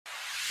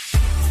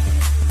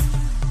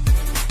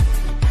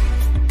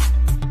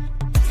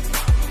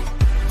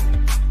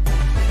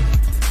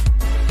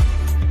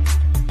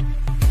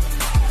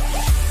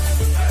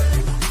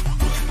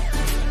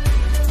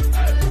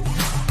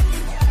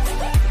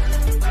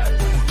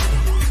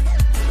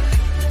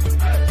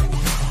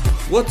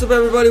What's up,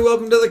 everybody?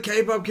 Welcome to the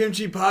K-Pop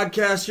Kimchi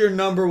Podcast, your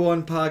number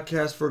one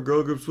podcast for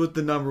girl groups with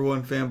the number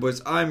one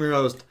fanboys. I'm your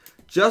host,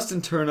 Justin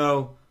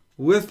Turno,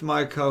 with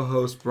my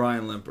co-host,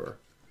 Brian Limper.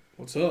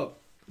 What's up?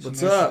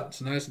 What's up?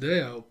 It's a nice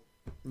day out.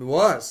 It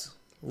was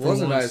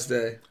a nice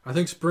day. I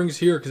think spring's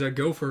here because that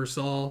gopher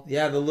saw...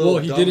 Yeah, the little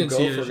he dumb didn't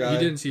see gopher it. guy. He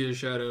didn't see his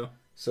shadow.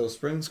 So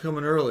spring's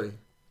coming early.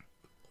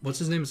 What's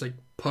his name? It's like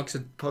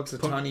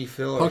Puxatani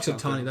Phil or Puxatani,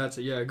 something. that's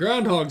it. Yeah,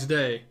 Groundhog's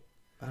Day.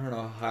 I don't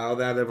know how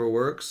that ever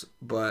works,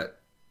 but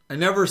I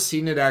never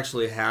seen it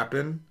actually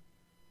happen.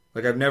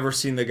 Like, I've never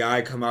seen the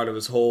guy come out of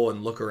his hole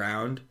and look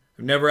around.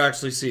 I've never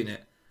actually seen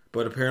it.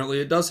 But apparently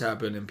it does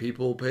happen, and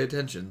people pay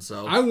attention,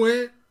 so...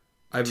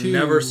 I've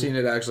never seen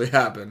it actually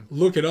happen.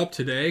 Look it up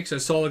today, because I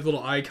saw like a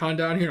little icon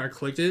down here, and I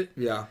clicked it.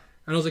 Yeah.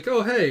 And I was like,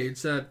 oh, hey,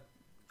 it's that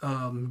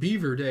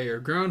Beaver Day or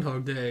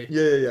Groundhog Day.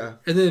 Yeah.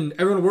 And then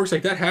everyone works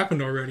like, that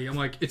happened already. I'm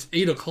like, it's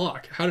 8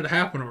 o'clock. How did it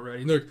happen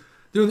already? And they're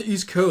on the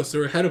East Coast.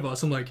 They're ahead of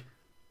us. I'm like,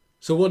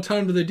 so what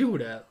time do they do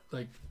it at?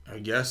 Like, I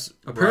guess.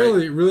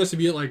 apparently it really has to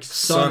be at like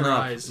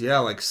sunrise. Sun up. Yeah,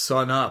 like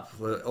sun up.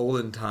 The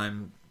olden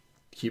time,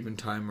 keeping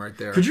time right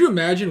there. Could you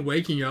imagine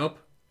waking up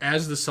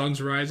as the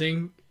sun's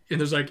rising and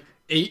there's like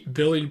 8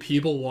 billion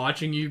people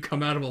watching you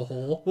come out of a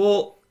hole?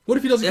 Well, what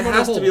if he doesn't come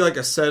out of a hole? It has to be like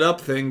a set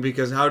up thing,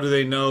 because how do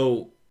they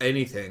know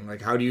anything?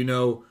 Like, how do you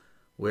know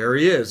where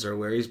he is or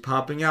where he's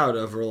popping out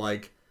of? Or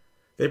like,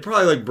 they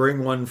probably like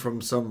bring one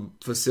from some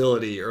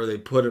facility, or they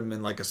put him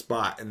in like a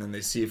spot and then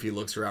they see if he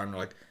looks around and they're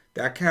like,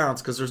 that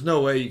counts, because there's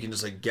no way you can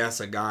just like guess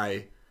a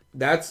guy.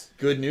 That's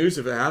good news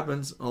if it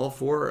happens. All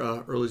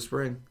for early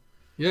spring.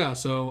 Yeah,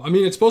 so I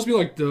mean, it's supposed to be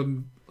like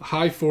the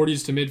high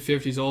 40s to mid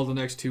 50s all the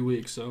next 2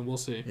 weeks, so we'll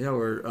see. Yeah,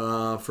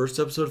 we're first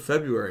episode of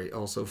February.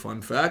 Also,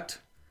 fun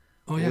fact.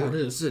 Oh yeah, it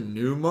is. It's a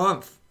new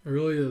month. It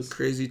really is.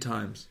 Crazy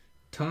times.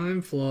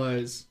 Time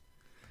flies.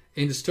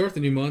 And to start the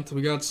new month,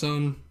 we got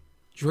some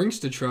drinks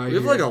to try. We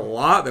have like a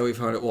lot that we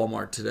found at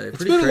Walmart today.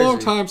 It's been a long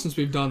time since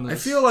we've done this.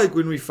 I feel like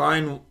when we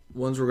find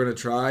ones we're going to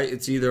try,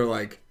 it's either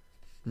like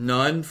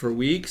none for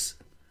weeks,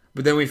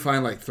 but then we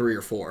find like 3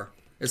 or 4.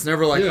 It's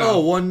never like,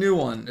 one new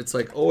one. It's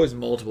like always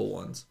multiple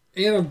ones.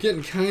 And I'm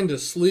getting kind of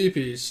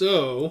sleepy,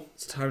 so...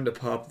 It's time to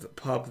pop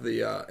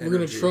the energy. We're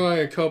going to try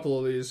a couple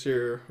of these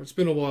here. It's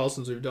been a while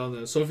since we've done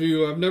this. So if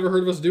you have never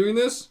heard of us doing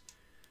this,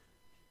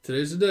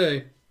 today's the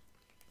day.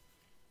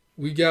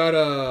 We got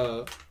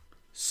a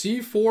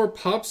C4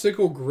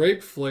 Popsicle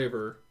Grape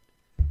flavor.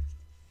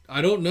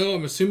 I don't know.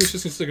 I'm assuming it's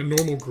just like a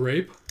normal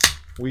grape.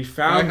 We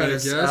found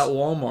this at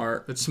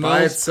Walmart. It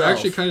smells...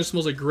 Actually kind of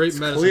smells like grape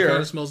medicine. Clear. It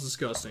kind of smells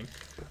disgusting.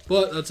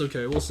 But that's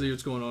okay. We'll see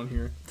what's going on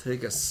here.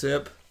 Take a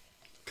sip.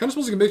 Kind of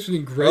smells like a mix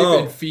between grape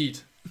and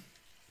feet.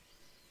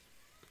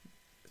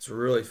 It's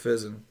really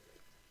fizzing.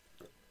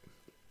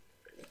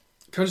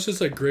 Kind of just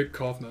like grape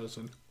cough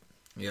medicine.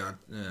 Yeah.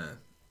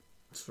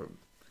 It's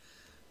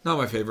not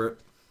my favorite.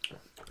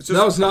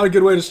 That was not a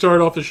good way to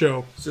start off the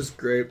show. It's just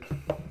grape.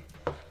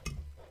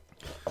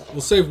 We'll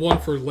save one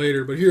for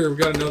later, but here we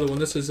got another one.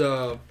 This is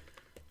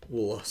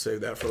We'll save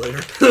that for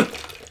later.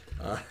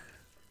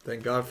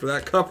 Thank God for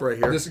that cup right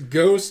here. This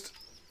Ghost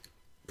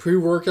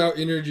pre-workout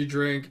energy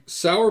drink,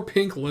 sour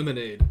pink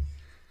lemonade.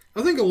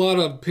 I think a lot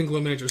of pink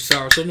lemonades are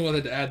sour, so I don't know why they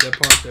had to add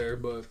that part there,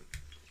 but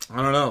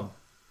I don't know.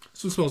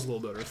 This one smells a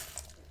little better.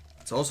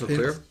 It's also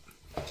clear.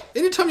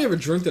 Anytime you have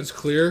a drink that's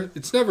clear,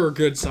 it's never a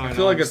good sign. I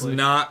feel like it's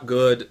not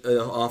good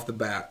off the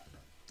bat.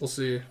 We'll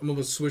see. I'm going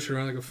to swish it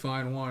around like a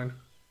fine wine.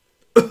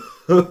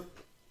 It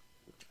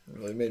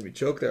really made me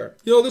choke there.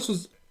 Yo, this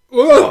was...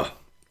 Ugh!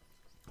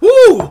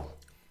 Woo!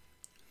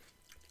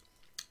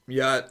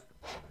 Yeah.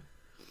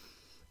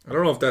 I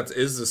don't know if that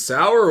is the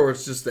sour or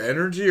it's just the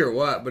energy or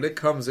what, but it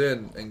comes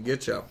in and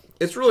gets you.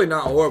 It's really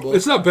not horrible.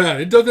 It's not bad.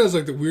 It does have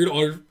like the weird...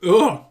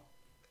 Ugh!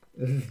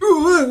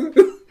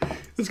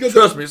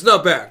 Trust me, it's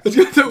not bad. It's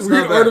got that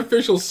weird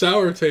artificial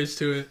sour taste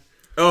to it.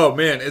 Oh,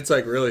 man, it's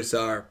like really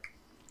sour.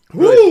 It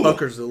really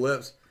puckers the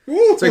lips.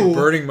 It's like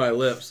burning my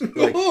lips.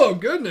 Like, oh,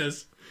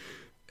 goodness.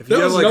 If that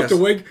was enough to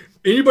wake...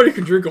 Anybody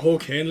can drink a whole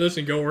can of this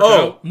and go work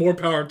out. More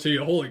power to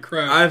you. Holy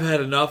crap. I've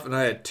had enough, and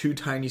I had 2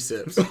 tiny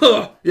sips.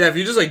 Yeah, if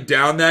you just like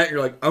down that, you're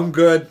like, I'm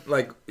good.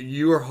 Like,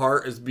 your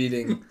heart is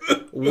beating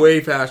way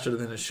faster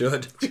than it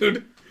should.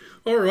 Dude,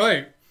 all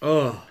right.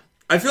 Oh,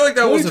 I feel like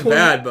that wasn't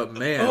bad, but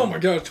man. Oh my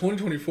God,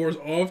 2024 is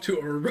off to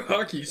a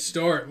rocky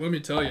start, let me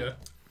tell you.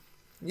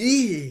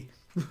 Yee.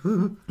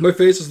 My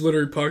face is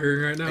literally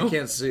puckering right now. I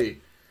can't see.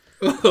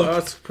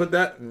 Let's put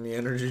that in the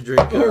energy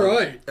drink. All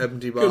right.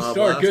 Empty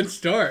bottle. Good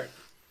start.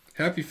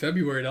 Happy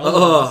February to all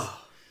of us.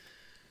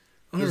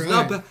 It's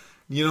not bad.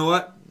 You know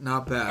what?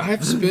 Not bad.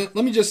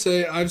 Let me just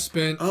say, I just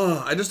don't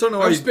know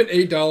why I've spent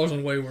 $8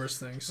 on way worse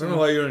things. So. I don't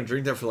know why you're going to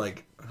drink that for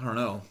like, I don't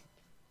know,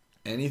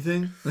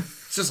 anything?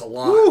 It's just a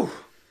lot. Woo.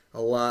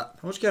 A lot.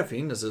 How much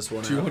caffeine does this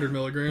one have? 200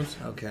 milligrams.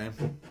 Okay.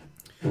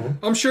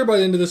 I'm sure by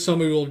the end of this,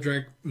 somebody will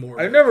drink more.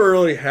 I've never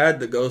really had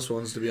the Ghost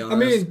ones, to be honest. I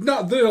mean,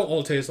 they don't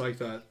all taste like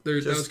that.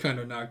 That was kind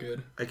of not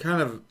good. I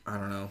don't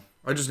know.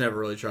 I just never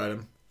really tried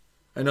them.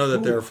 I know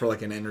that they're for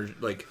like an energy,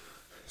 like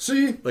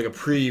See, like a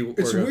pre.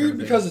 it's weird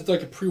because it's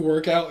like a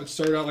pre-workout. It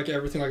started out like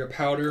everything like a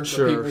powder that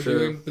people were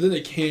doing, but then they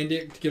canned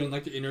it to get on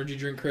like the energy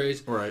drink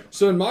craze. Right.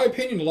 So in my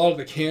opinion, a lot of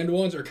the canned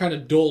ones are kind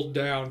of dulled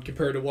down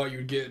compared to what you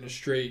would get in a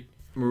straight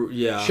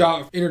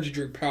shot of energy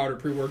drink powder,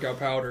 pre-workout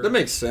powder. That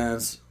makes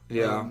sense.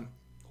 Yeah.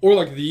 Or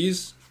like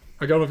these.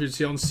 Like, I don't know if you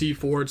see on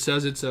C4, it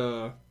says it's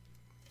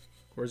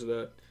where's it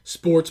at?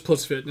 Sports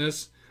plus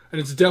fitness. And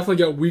it's definitely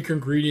got weaker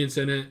ingredients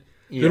in it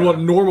than what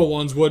normal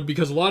ones would,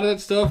 because a lot of that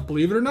stuff,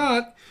 believe it or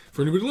not,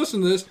 for anybody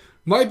listening to this,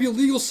 might be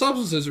illegal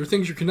substances or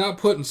things you cannot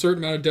put in a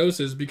certain amount of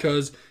doses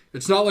because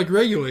it's not like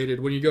regulated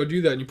when you go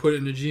do that and you put it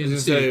in the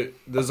GNC.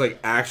 There's like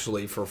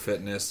actually for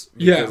fitness.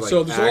 Yeah,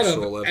 so there's a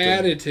lot of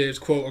additives,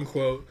 quote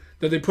unquote,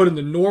 that they put in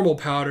the normal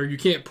powder you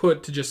can't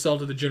put to just sell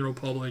to the general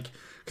public,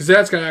 because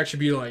that's going to actually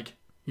be like,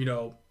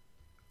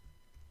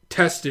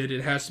 tested.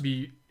 It has to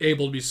be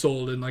able to be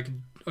sold in like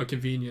a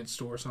convenience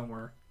store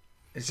somewhere.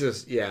 It's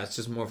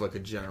just more of like a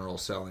general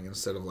selling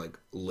instead of like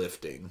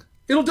lifting.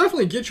 It'll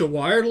definitely get you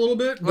wired a little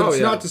bit, but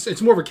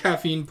it's more of a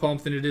caffeine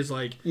pump than it is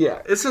like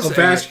it's just a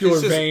vascular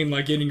vein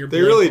like getting your blood.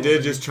 They really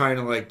did just trying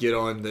to like get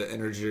on the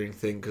energy drink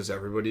thing because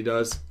everybody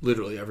does,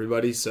 literally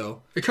everybody.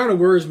 So it kind of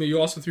worries me.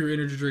 You also threw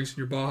energy drinks in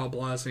your Baja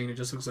Blast thing, and it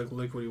just looks like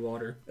liquidy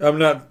water. I'm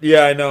not.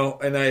 Yeah, I know,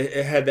 and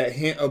it had that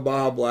hint of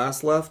Baja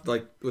Blast left,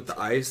 like with the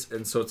ice,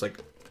 and so it's like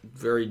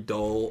very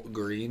dull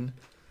green.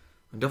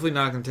 I'm definitely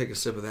not going to take a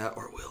sip of that,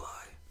 or will I?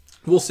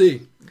 We'll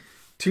see.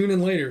 Tune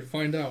in later,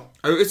 find out.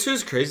 It's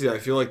just crazy that I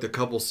feel like the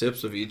couple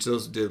sips of each of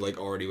those did like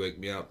already wake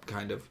me up,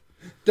 kind of.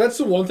 That's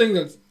the one thing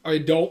that I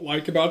don't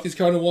like about these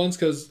kind of ones,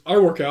 because I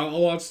work out a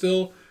lot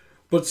still,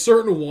 but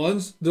certain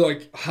ones, they're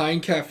like high in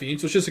caffeine,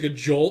 so it's just like a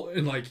jolt,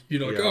 and like,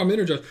 oh, I'm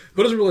energized,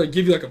 but it doesn't really like,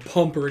 give you like a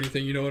pump or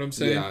anything, you know what I'm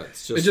saying? Yeah,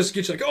 it just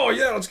gets you like, oh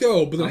yeah, let's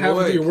go, but then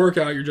halfway through your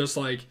workout, you're just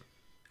like,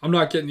 I'm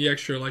not getting the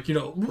extra, like,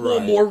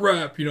 one more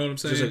rep, you know what I'm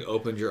saying? Just like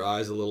opened your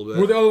eyes a little bit.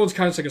 Where the other one's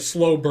kind of like a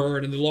slow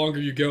burn, and the longer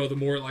you go, the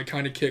more it like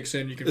kind of kicks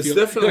in. You can feel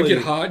it. You like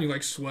get hot and you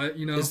like sweat,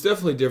 It's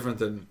definitely different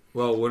than,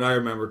 when I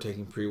remember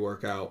taking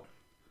pre-workout.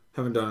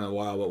 Haven't done it in a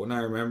while, but when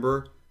I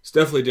remember, it's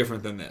definitely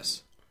different than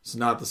this. It's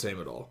not the same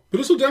at all. But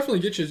this will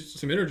definitely get you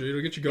some energy. It'll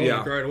get you going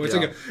like right away.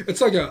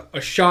 It's like a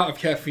shot of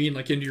caffeine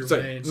like into your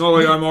veins.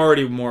 I'm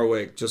already more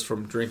awake just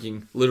from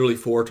drinking literally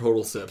 4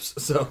 total sips,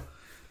 so...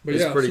 But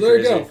so there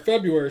you go.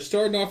 February,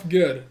 starting off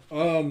good.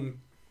 I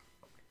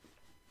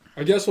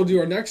guess we'll do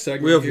our next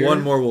segment. We have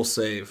one more we'll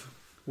save.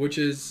 Which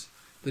is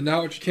the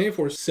Not What You Came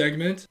For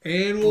segment.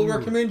 And we'll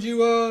recommend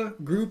you a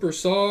group or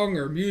song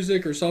or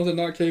music or something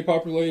not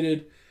K-pop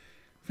related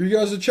for you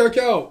guys to check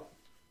out.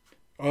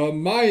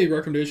 My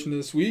recommendation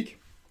this week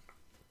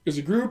is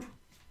a group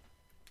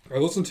I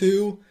listened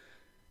to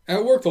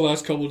at work the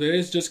last couple of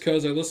days, just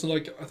because I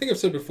think I've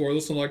said before, I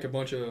listen to like a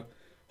bunch of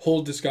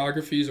whole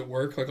discographies at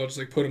work. Like, I'll just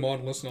like put them on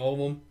and listen to all of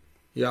them.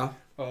 Yeah.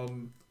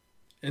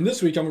 And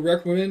this week I'm going to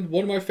recommend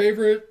one of my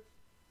favorite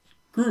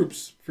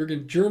groups.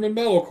 Freaking German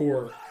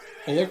metalcore.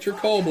 Electric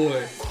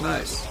Callboy.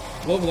 Nice.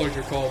 Love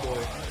Electric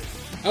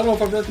Callboy. I don't know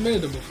if I've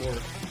recommended them before.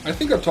 I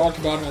think I've talked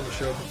about them on the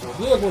show before.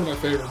 They're like one of my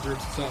favorite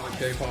groups. It's not like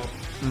K-pop.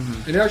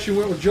 Mm-hmm. And actually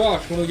went with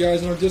Josh, one of the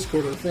guys in our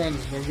Discord, our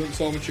friends, when we went and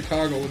saw them in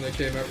Chicago when they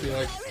came after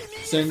like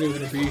saying they were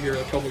going to be here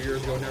a couple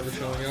years ago, never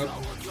showing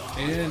up.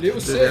 And it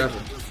was sick.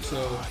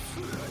 So,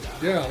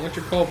 yeah,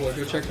 Electric Callboy,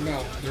 go check them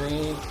out. They're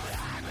all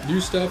new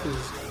stuff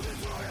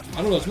is,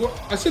 I don't know, it's more,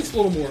 I say it's a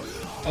little more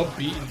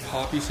upbeat and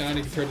poppy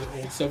sounding compared to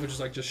the old stuff, which is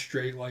like just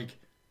straight like,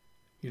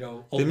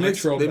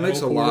 electro. They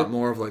mix a lot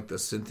more of like the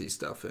synthy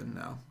stuff in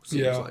now.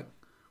 Seems like,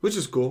 which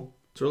is cool.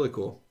 It's really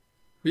cool.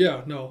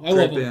 Yeah, no, I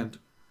love them.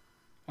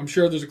 I'm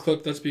sure there's a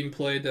clip that's being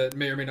played that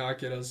may or may not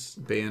get us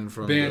banned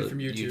from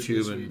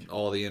YouTube and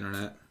all the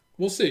internet.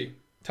 We'll see.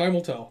 Time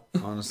will tell.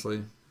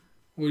 Honestly.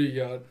 What do you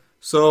got?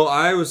 So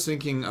I was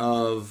thinking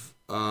of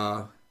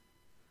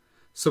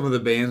some of the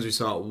bands we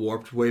saw at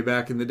Warped way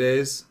back in the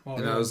days.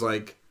 I was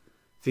like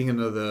thinking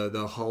of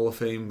the Hall of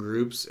Fame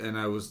groups, and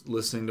I was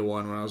listening to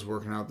one when I was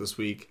working out this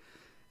week.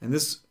 And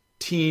this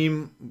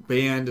team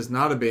band is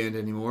not a band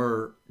anymore,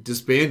 or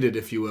disbanded,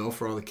 if you will,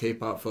 for all the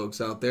K-pop folks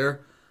out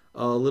there.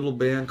 A little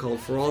band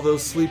called For All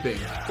Those Sleeping.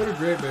 What a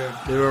great band.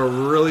 They were a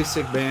really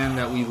sick band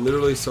that we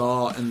literally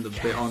saw on the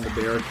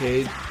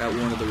barricade at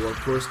one of the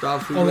Warped Tour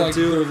stops we went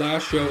to. Their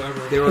last show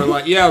ever. They were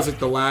like, it was like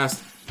the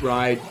last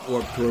ride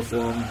Warped Tour for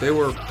them. They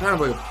were kind of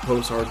like a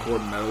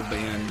post-hardcore metal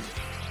band,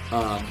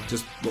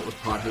 just what was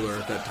popular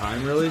at that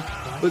time, really.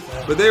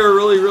 But they were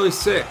really, really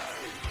sick.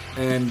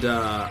 And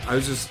I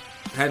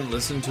hadn't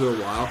listened to it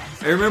a while.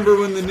 I remember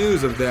when the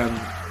news of them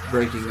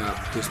breaking up,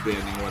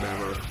 disbanding,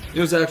 whatever. It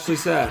was actually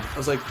sad. I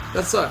was like,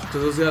 that sucks,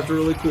 because those guys were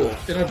really cool.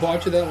 And I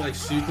bought you that like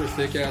super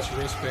thick ass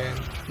wristband.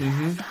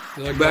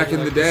 Mm-hmm. Like, back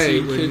in the day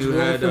when you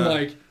had from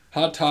like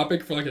Hot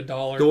Topic for like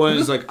 $1. The one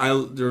is like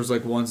there was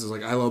like ones is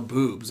like I love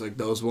boobs, like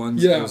those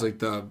ones. Yeah. It was like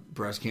the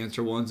breast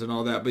cancer ones and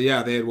all that. But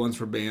yeah, they had ones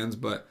for bands.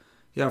 But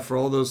yeah, For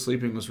All Those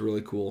Sleeping was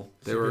really cool.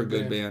 They were a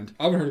good band.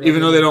 I haven't heard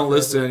even though they don't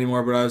list it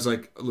anymore. But I was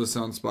like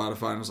listening on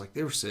Spotify and I was like,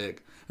 they were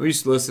sick. We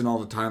used to listen all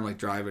the time, like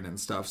driving and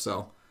stuff.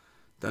 So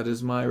that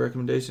is my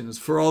recommendation. Is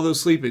For All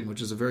Those Sleeping,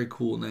 which is a very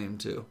cool name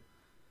too.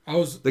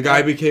 The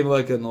guy became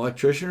like an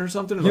electrician or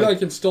something. He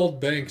like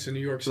installed banks in New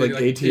York City,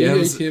 like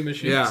ATMs, ATM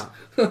machines. Yeah,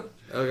 that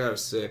guy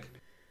was sick.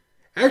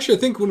 Actually, I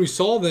think when we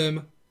saw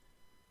them,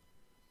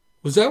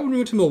 was that when we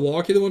went to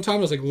Milwaukee the one time?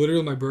 It was like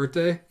literally my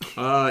birthday.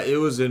 It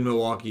was in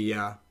Milwaukee,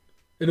 yeah.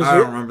 I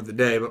don't remember the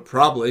day, but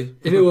probably.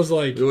 And it was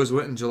like it was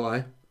in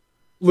July.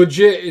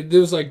 Legit, it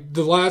was like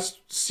the last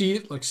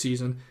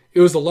season. It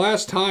was the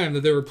last time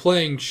that they were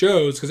playing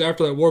shows because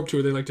after that Warped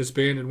Tour, they like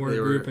disbanded, weren't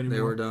a group anymore.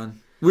 They were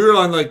done. We were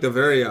on like the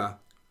very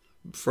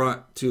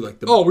front too, like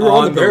we were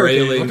on the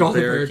railing like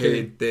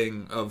barricade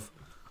thing of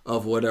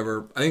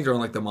whatever. I think they're on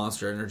like the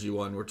Monster Energy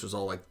one, which was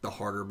all like the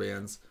harder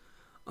bands.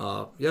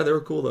 Yeah, they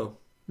were cool though.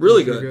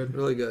 Really good.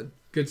 Really good.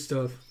 Good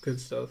stuff.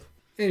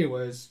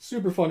 Anyways,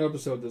 super fun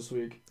episode this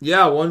week.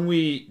 Yeah, one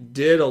we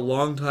did a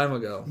long time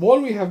ago.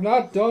 One we have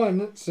not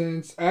done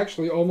since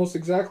actually almost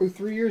exactly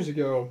 3 years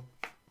ago.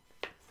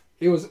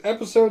 It was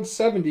episode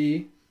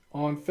 70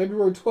 on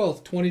February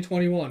 12th,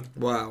 2021.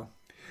 Wow.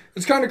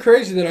 It's kind of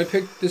crazy that I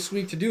picked this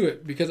week to do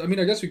it because, I mean,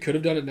 I guess we could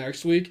have done it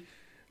next week,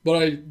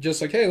 but I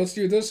just like, hey, let's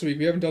do it this week.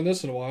 We haven't done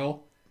this in a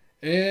while.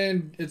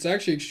 And it's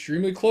actually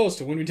extremely close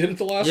to when we did it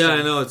the last time. Yeah,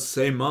 I know. It's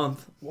the same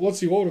month. Well, let's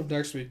see. What would have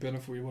next week been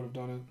if we would have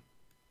done it?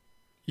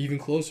 Even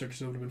closer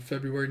because it would have been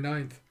February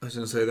 9th. I was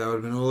going to say that would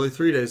have been only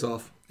 3 days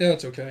off. Yeah,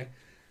 that's okay.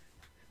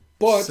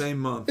 But same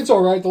month. It's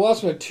all right. The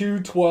last one had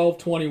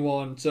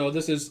 2/12/21, so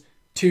this is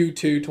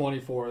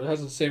 2/2/24. It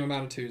has the same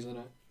amount of twos in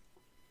it.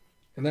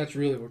 And that's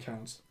really what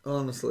counts.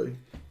 Honestly.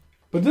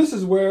 But this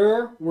is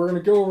where we're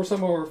going to go over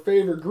some of our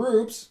favorite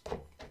groups,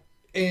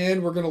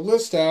 and we're going to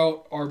list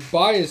out our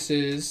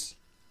biases,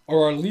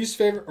 or our least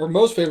favorite, or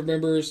most favorite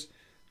members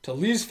to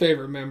least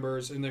favorite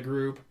members in the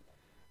group.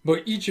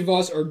 But each of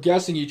us are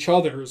guessing each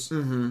other's.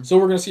 Mm-hmm. So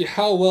we're going to see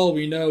how well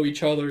we know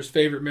each other's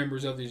favorite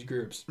members of these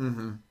groups.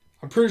 Mm-hmm.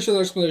 I'm pretty sure the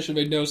explanation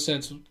made no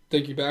sense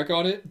thinking back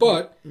on it,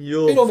 but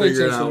it'll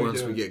figure it out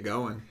once we get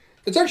going.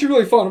 It's actually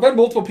really fun. I've had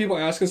multiple people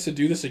ask us to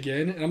do this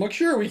again, and I'm like,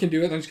 sure, we can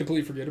do it, and I just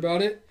completely forget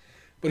about it.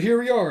 But here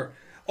we are.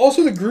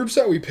 Also, the groups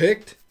that we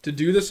picked to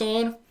do this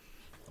on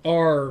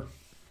are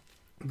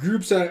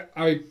groups that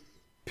I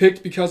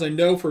picked because I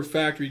know for a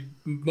fact we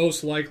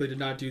most likely did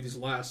not do these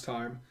last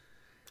time.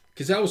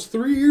 Because that was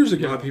 3 years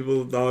ago. A lot of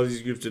people thought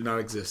these groups did not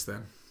exist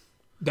then.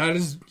 That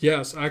is,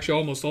 yes, actually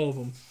almost all of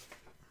them.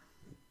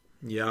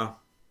 Yeah.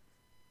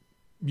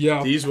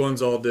 Yeah. These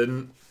ones all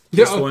didn't.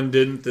 Yeah. This one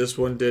didn't. This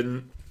one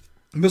didn't.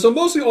 But so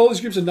mostly all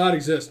these groups did not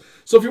exist.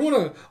 So if you want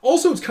to...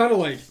 Also, it's kind of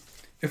like...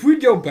 If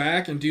we'd go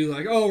back and do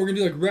like, oh, we're going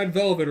to do like Red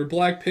Velvet or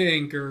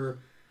Blackpink or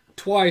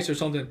Twice or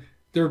something,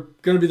 they're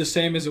going to be the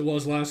same as it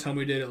was last time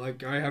we did it.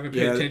 Like, I haven't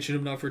paid attention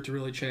enough for it to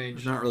really change.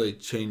 It's not really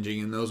changing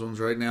in those ones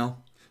right now.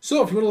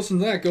 So if you want to listen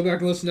to that, go back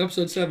and listen to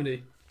episode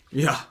 70.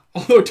 Yeah.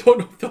 Although I don't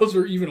know if those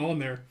were even on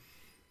there.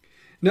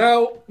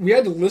 Now, we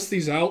had to list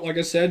these out, like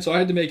I said, so I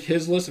had to make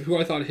his list of who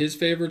I thought his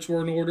favorites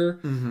were in order.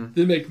 Mm-hmm.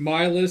 Then make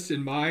my list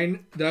and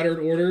mine that are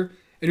in order.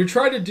 And we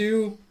tried to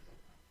do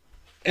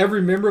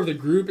every member of the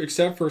group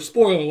except for,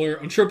 spoiler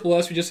alert, on Triple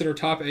S we just did our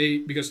top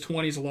 8 because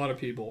 20 is a lot of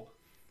people.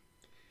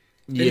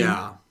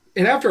 Yeah.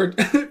 And after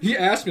he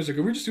asked me, I was like,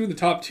 are we just doing the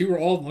top 2 or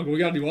all of them? Like, well, we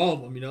got to do all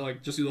of them,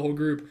 like just do the whole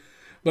group.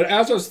 But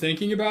as I was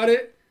thinking about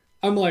it,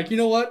 I'm like, you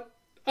know what?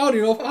 I don't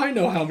even know if I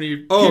know how many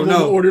people in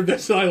the order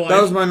this I like.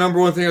 That was my number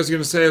one thing I was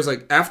going to say. I was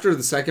like, after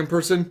the second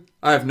person,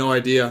 I have no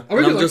idea.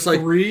 I'm just like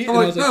 3. I'm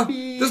like, no,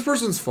 this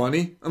person's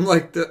funny. I'm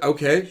like,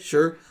 okay,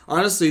 sure.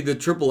 Honestly, the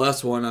Triple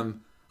S one,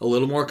 I'm a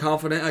little more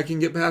confident I can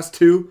get past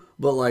 2.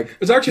 But like,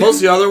 it's actually, most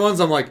of the other ones,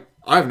 I'm like,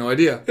 I have no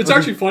idea. It's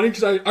actually funny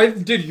because I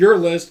did your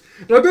list,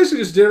 and I basically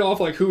just did it off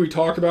like who we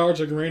talk about, it's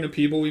like random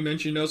people we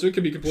mentioned, so it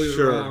could be completely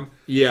wrong.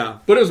 Yeah.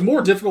 But it was more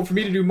difficult for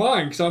me to do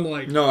mine because I'm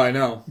like, no, I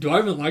know. Do I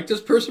even like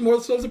this person more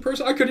than the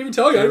person? I couldn't even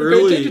tell you. I didn't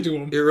pay attention to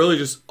them. It really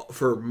just,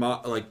 for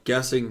like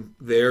guessing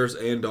theirs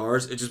and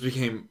ours, it just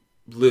became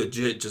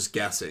legit just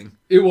guessing.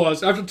 It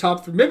was after the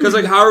top 3. Because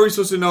like, how are we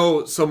supposed to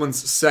know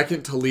someone's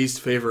second to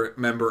least favorite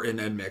member in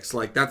NMIXX?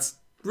 Like, that's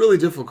really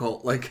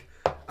difficult. Like,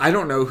 I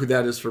don't know who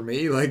that is for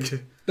me. Like,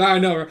 I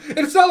know, and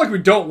it's not like we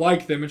don't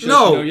like them. It's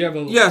just, you have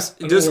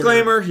a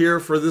disclaimer order here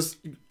for this.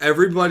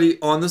 Everybody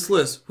on this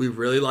list we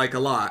really like a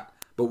lot,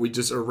 but we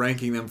just are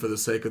ranking them for the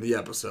sake of the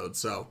episode.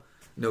 So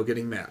no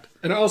getting mad.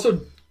 And I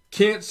also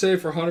can't say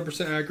for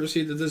 100%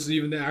 accuracy that this is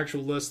even the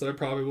actual list that I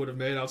probably would have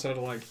made outside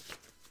of like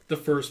the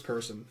first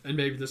person and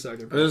maybe the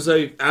second person. I was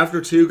gonna say after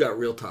 2 got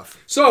real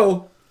tough.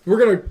 So we're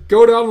gonna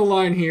go down the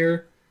line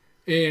here,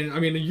 and I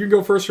mean you can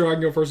go first or I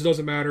can go first. It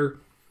doesn't matter.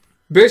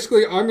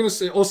 Basically,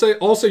 I'll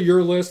say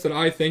your list that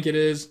I think it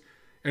is,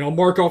 and I'll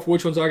mark off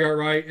which ones I got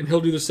right, and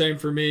he'll do the same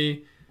for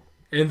me.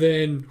 And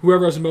then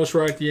whoever has the most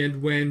right at the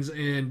end wins,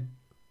 and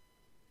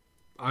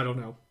I don't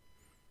know.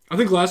 I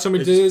think last time we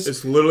did this...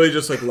 It's literally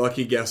just like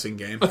lucky guessing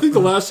game. I think the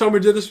last time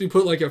we did this, we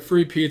put like a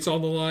free pizza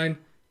on the line,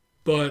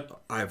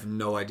 but... I have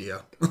no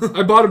idea.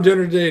 I bought him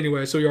dinner today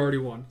anyway, so he already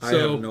won. I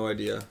have no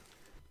idea.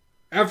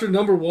 After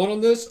number 1 on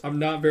this, I'm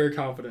not very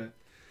confident.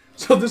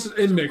 So this is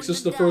in mix. This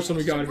is the first one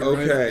we got here,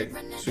 right? Okay,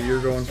 so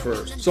you're going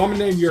first. So I'm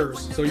gonna name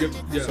yours. So you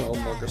yeah. So I'll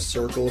mark a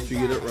circle if you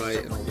get it right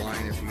and a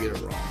line if you get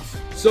it wrong.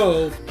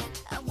 So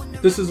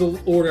this is the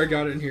order I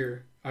got in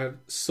here. I have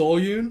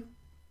Solyun,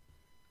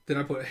 then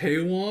I put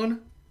Haewon,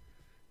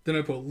 then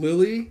I put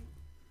Lily,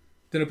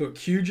 then I put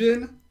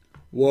Kyujin,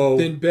 Whoa.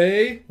 then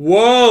Bae,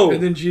 Whoa!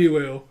 and then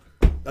Jiwoo.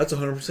 That's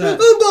 100%.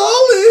 The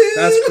ball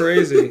That's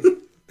crazy.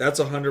 That's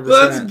 100%.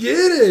 Let's get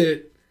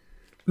it.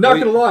 Not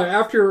gonna lie,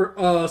 after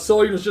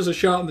Solyun was just a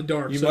shot in the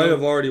dark. You so might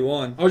have already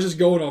won. I was just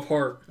going off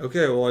heart.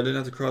 Okay, well, I didn't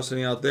have to cross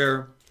any out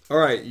there. All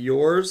right,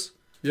 yours.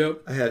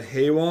 Yep. I had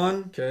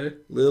Haewon, Okay.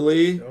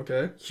 Lily,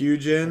 Okay.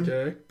 Kyujin,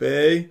 Okay.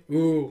 Bae,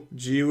 Ooh.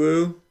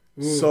 Jiwoo,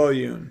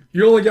 Solyun.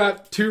 You only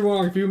got 2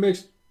 wrong. If you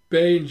mixed Bae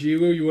and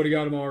Jiwoo, you would have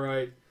got them all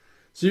right.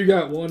 So you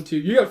got 1, 2.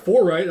 You got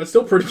 4 right. That's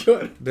still pretty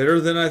good.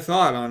 Better than I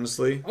thought,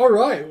 honestly. All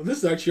right. Well, this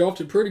is actually off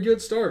to a pretty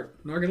good start.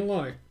 Not gonna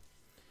lie.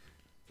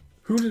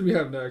 Who did we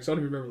have next? I don't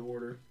even remember the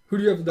order. Who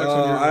do you have next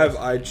on your I have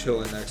list? I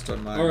chillin' next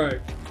on mine. All right.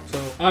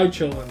 So I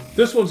chillin'.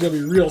 This one's gonna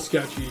be real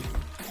sketchy.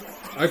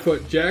 I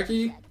put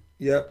Jackie,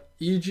 Yep.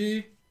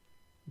 Eg,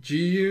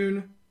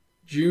 Jiyun,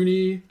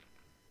 Junie,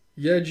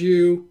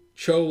 Yeju,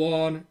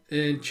 Chowon,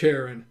 and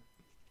Charon.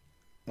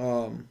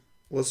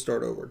 Let's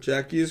start over.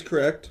 Jackie is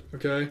correct.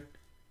 Okay.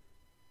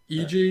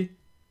 Eg,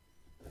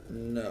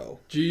 No.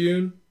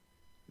 Jiyun,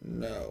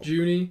 No.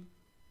 Junie,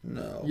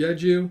 No.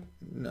 Yeju,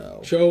 No.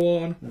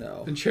 Chowon,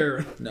 No. and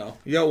Charon. No.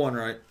 You got one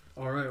right.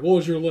 All right. What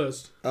was your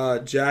list?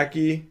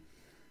 Jackie,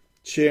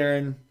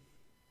 Sharon,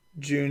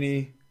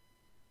 Junie,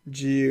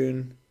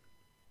 Jiyun,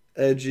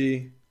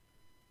 Edgy,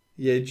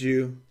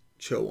 Yeju,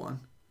 Chowon.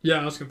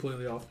 Yeah, I was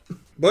completely off.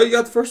 But you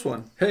got the first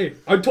one. Hey,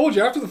 I told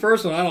you after the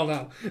first one, I don't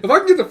know. If I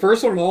can get the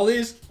first one on all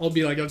these, I'll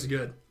be like, that's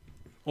good.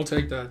 I'll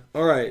take that.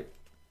 All right.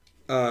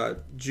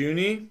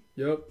 Junie,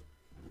 Yep.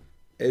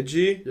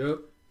 Edgy, Yep.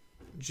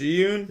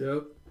 Jiyun,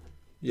 Yep.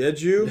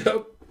 Yeju,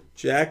 Yep.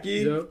 Jackie,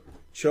 Yep.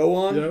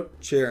 Chowon, Yep.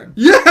 Sharon.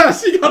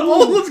 Yes! You got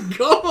all. Let's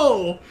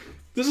go!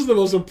 This is the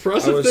most I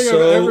impressive was thing I've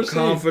so ever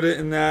confident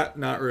in that.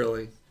 Not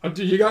really. seen.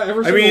 Dude, you got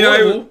every I single mean, one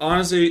of I them.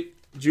 honestly,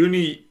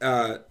 Junie,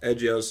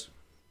 Edgy, I was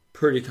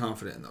pretty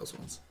confident in those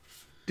ones.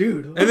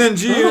 Dude. And then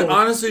let's Jiyun, go.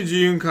 honestly,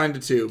 Jiyun kind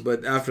of too.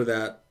 But after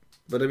that,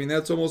 I mean,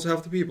 that's almost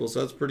half the people, so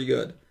that's pretty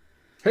good.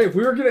 Hey, if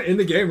we were going to end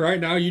the game right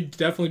now, you'd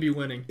definitely be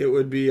winning. It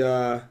would be,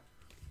 well,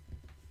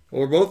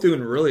 we're both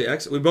doing really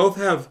excellent. We both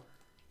have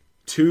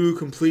 2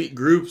 complete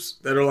groups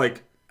that are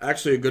like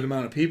actually a good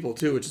amount of people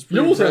too, which is You pretty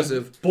almost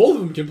impressive. had both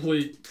of them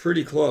complete.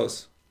 Pretty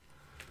close.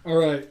 All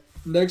right.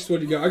 Next, what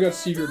do you got? I got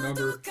secret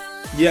number.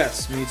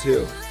 Yes, me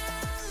too.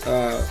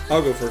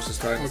 I'll go first this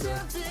time.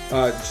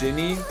 Okay.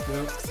 Ginny,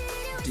 Yep.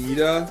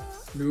 Dita,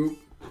 Nope.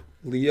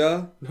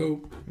 Leah,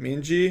 Nope.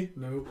 Minji,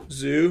 Nope.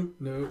 Zu,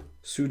 Nope.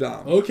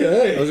 Sudam.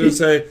 Okay. I was gonna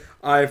say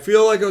I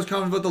feel like I was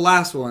confident about the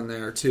last one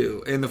there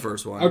too, in the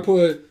first one. I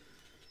put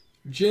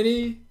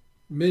Jenny,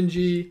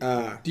 Minji,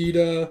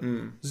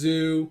 Dita,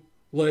 Zu,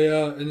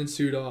 Leia, and then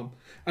Sudam.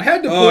 I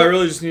had to put, I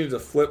really just needed to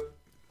flip.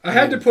 I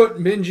had to put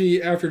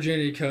Minji after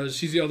Jenny because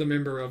she's the other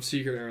member of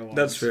Secret Airlines.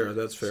 That's fair.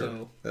 That's fair.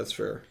 So. That's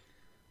fair.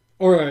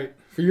 All right.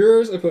 For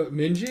yours, I put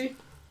Minji,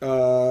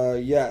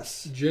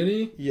 Yes.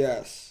 Jenny,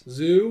 Yes.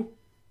 Zu,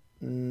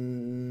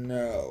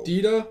 No.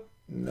 Dita,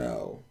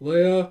 No.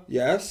 Leia,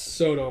 Yes.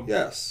 Sodom.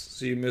 Yes.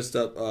 So you missed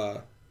up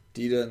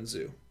Dita and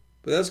Zu.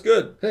 But that's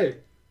good. Hey,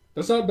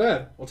 that's not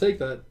bad. I'll take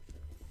that.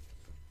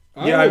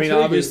 Yeah, I will mean, take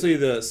it. obviously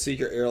the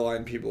secret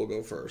airline people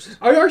go first.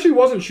 I actually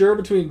wasn't sure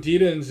between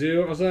Dita and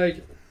Zu. I was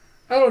like,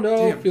 I don't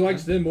know Damn. if he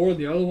likes them more than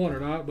the other one or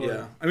not. But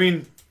Yeah. I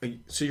mean,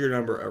 secret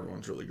number,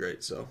 everyone's really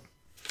great, so.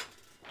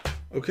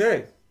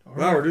 Okay. All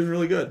Wow, right. we're doing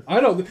really good. I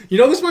know. You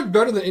know, this might be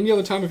better than any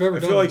other time I've ever I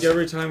done. feel like this.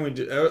 every time we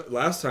did,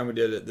 last time we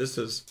did it, this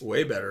is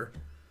way better.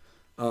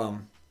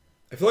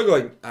 I feel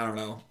like, I don't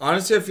know.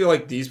 Honestly, I feel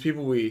like these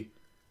people we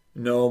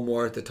know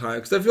more at the time.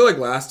 Because I feel like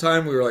last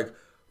time we were like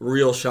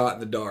real shot in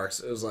the darks.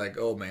 It was like,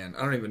 oh man,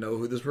 I don't even know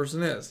who this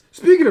person is.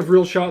 Speaking of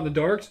real shot in the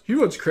darks, you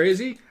know what's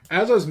crazy?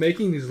 As I was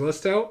making these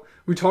lists out,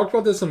 we talked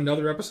about this on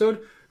another episode.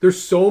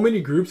 There's so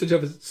many groups that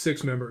have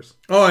 6 members.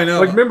 Oh, I know.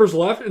 Like members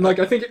left, and like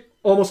I think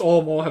almost all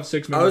of them all have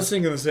 6 I members. was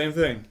thinking the same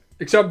thing.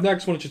 Except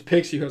next one, it's just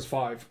Pixie who has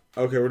 5,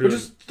 Okay, we're which doing.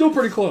 is still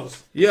pretty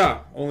close. Yeah,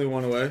 only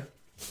one away.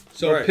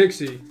 So All right.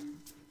 Pixie.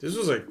 This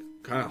was like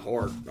kind of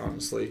hard,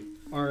 honestly.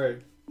 All right.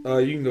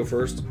 You can go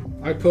first.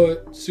 I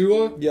put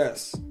Sua,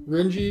 Yes.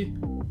 Rinji,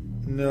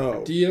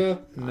 No. Dia,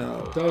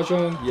 No.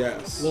 Dajong,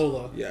 Yes.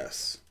 Lola.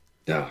 Yes.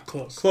 Ah,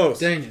 close. Close.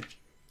 Dang it.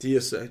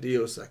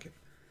 Dio second.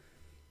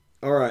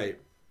 All right.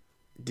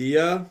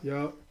 Dia,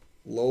 Yup.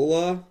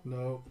 Lola,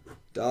 No.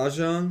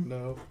 Dajong,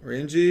 No.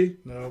 Renji,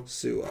 No.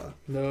 Sua.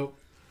 No.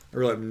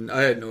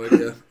 I had no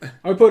idea.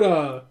 I put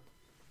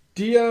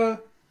Dia,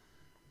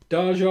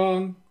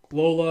 Dajong,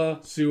 Lola,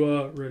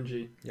 Sua,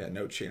 Rinji. Yeah,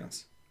 no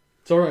chance.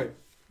 It's all right.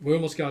 We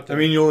almost got there. I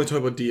mean, you only talk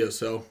about Dia,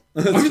 so.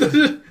 I mean,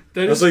 that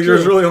It's is like true.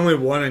 there's really only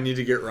one I need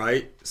to get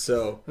right.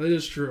 So, That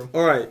is true.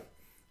 all right.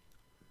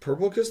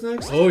 Purple Kiss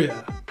next. Oh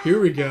yeah. Here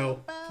we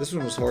go. This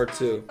one was hard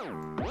too.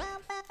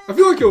 I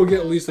feel like it will get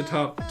at least the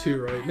top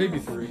 2, right? Maybe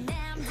 3.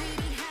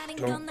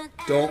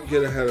 Don't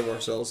get ahead of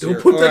ourselves Don't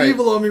here. put that All right.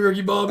 evil on me,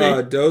 Ricky Bobby.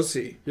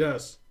 Dosi,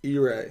 Yes.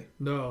 Ire,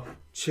 No.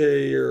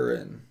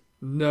 Cheerin.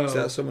 No. Is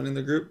that someone in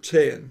the group?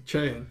 Cheyin.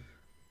 Chain.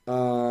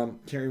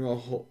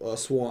 Kirimo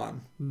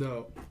Swan.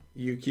 No.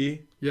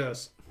 Yuki,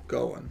 Yes.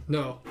 Goen.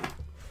 No.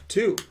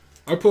 2.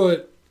 I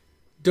put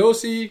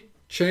Dosi,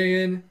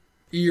 Chain,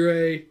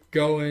 Ire,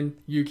 Goen,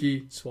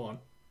 Yuki, Swan.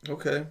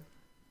 Okay.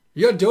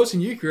 You got Dosi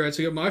and Yuki right,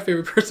 so you got my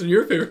favorite person and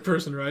your favorite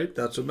person, right?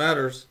 That's what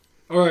matters.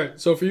 Alright,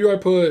 so for you I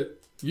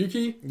put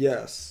Yuki,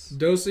 Yes.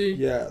 Dosi,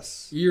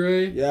 Yes.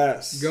 Ire,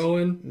 Yes.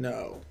 Goen,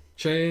 No.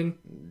 Chain,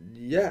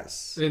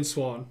 Yes. and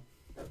Swan.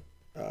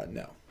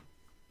 No.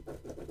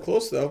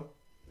 Close though.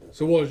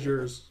 So what was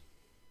yours?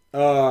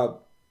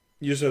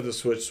 You just have to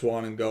switch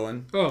Swan and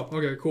Goen. Oh,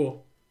 okay,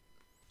 cool.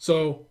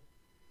 So,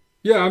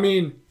 yeah, I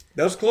mean,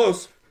 That's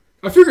close.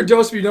 I figured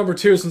Dosi would be number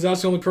 2 since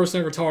that's the only person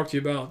I ever talked to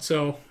you about,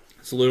 so...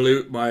 So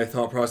literally, my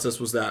thought process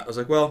was that I was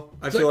like, well,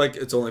 I feel like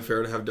it's only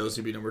fair to have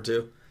Dosi be number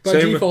 2. By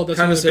default, that's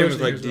kind of the same only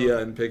with like person Dia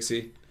and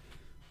Pixie,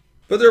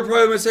 but they're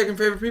probably my second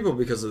favorite people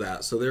because of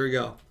that. So there we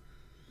go.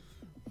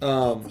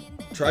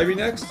 Tribe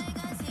next.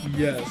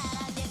 Yes.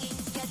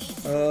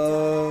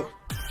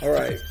 All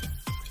right.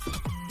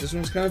 This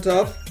one's kind of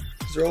tough.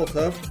 These are all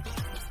tough.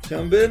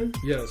 Hyunbin,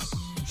 Yes.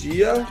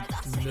 Gia,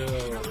 No.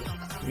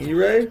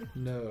 Mirai,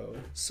 No.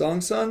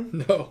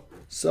 Songsun, No.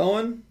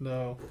 Soen,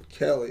 No.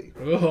 Kelly.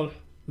 Oh,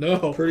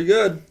 no. Pretty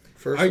good.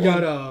 First I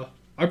one. got,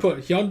 I put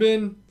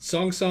Hyunbin,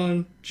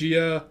 Songsun,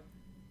 Gia,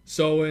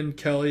 Soen,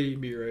 Kelly,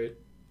 Mirai.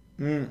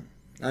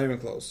 Not even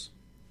close.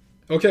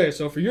 Okay,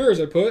 so for yours,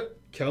 I put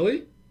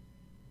Kelly,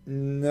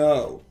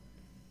 No.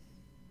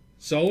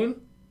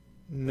 Soen,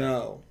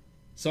 No.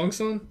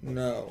 Songsun,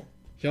 No.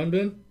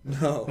 Hyunbin.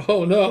 No.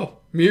 Oh, no.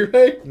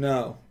 Mirai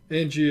No.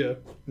 and Gia.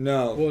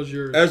 No. What was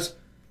yours?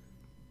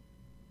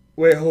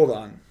 Wait, hold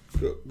on.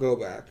 Go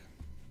back.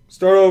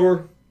 Start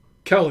over.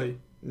 Kelly,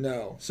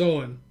 No.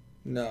 Soen,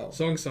 No.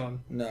 Songsun,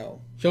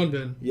 No.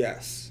 Hyunbin,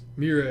 Yes.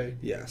 Mirai.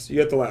 Yes.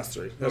 You got the last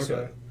 3. That's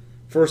Okay. right.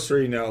 First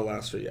 3, no.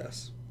 Last 3,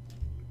 yes.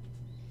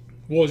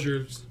 What was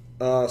yours?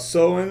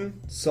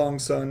 Soen,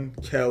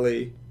 Songsun,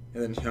 Kelly,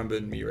 and then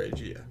Hyunbin, Mirai,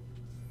 Gia.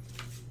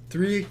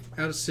 3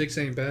 out of 6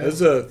 ain't bad.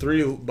 Those are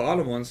 3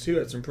 bottom ones, too.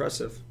 That's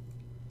impressive.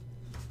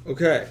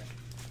 Okay.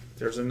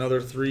 There's another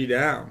 3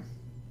 down.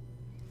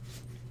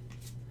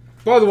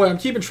 By the way, I'm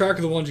keeping track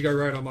of the ones you got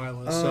right on my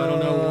list, so I don't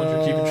know what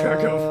ones you're keeping track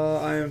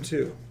of. I am,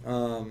 too.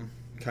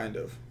 Kind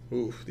of.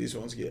 Oof, these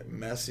ones get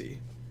messy.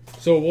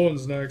 So what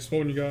one's next? What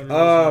one you got? On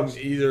your list?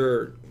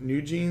 Either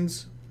New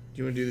Jeans. Do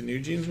you want to do the New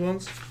Jeans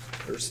ones?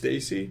 Or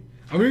Stacy?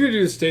 I'm going to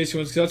do the Stacy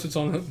ones because that's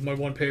what's on my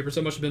one paper,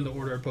 so that must have been the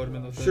order I put them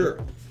in the thing. Sure.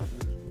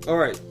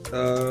 Alright.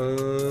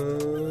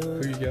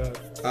 Who you got?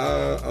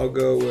 I'll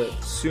go with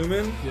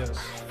Sumin, Yes.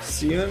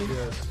 Sion,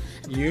 Yes.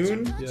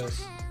 Yoon,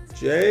 Yes.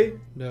 Jay,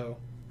 No.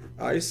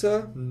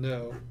 Isa,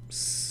 No.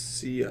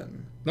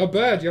 Sion. Not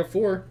bad. You got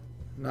 4.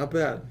 Not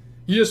bad.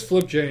 You just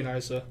flipped Jay and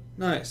Isa.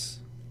 Nice.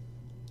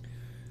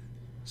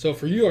 So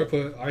for you, I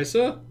put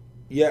Isa,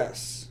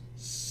 Yes.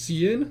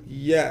 Cian,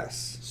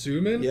 Yes.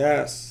 Sumin,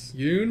 Yes.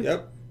 Yoon,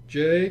 Yep.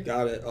 Jay,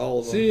 Got it. All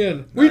of them.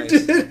 Cian. We Nice.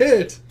 did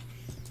it!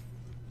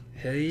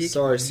 Hey,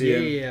 Sorry,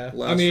 Sion. Yeah.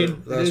 Last I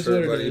mean, for it is what it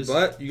everybody. is.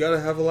 But you gotta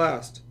have a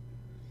last.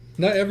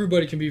 Not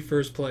everybody can be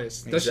first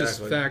place. That's just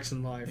Exactly. facts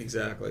in life.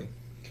 Exactly.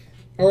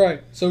 All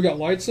right, so we got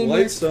Lightsome.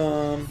 next.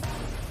 Lightsome.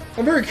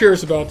 I'm very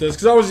curious about this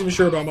because I wasn't even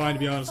sure about mine, to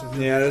be honest with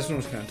you. Yeah, this one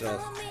was kind of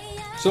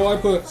tough. So I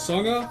put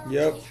Sunga,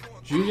 Yep.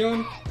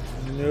 Juyoung,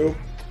 Nope.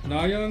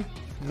 Nayoung,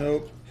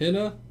 Nope.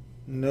 Hina,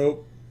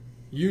 Nope.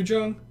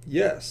 Yoojung,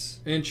 Yes.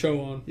 and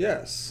Choon.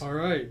 Yes. All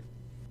right.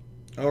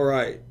 All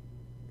right.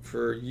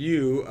 For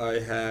you, I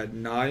had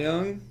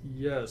Nayoung,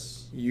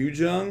 Yes.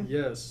 Yoojung,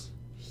 Yes.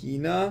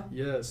 Hina,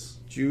 Yes.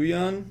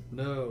 Juyeon,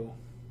 No.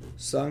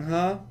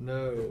 Sungha,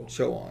 No.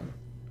 Choon.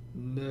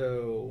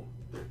 No.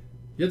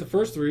 You had the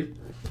first 3.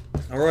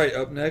 All right.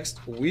 Up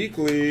next,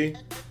 weekly.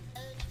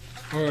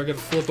 All right, I got to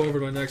flip over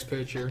to my next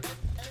page here.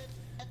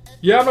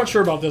 Yeah, I'm not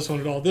sure about this one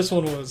at all. This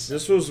one was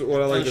This was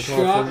what I like a to shot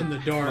call in for the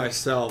dark.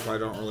 myself. I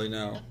don't really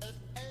know.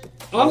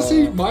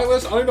 Honestly, my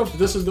list, I don't know if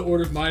this is the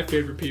order of my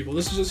favorite people.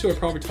 This is just who I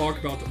probably talk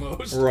about the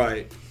most.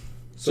 Right.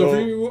 So for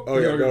you, oh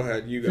yeah, go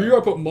ahead. You For you, go.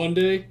 I put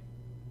Monday,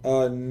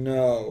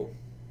 No,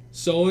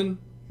 Soen,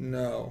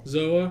 no,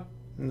 Zoa,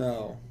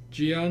 no,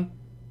 Jian,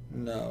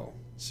 no.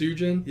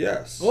 Sujin.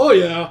 Yes. Oh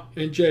yeah,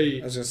 and I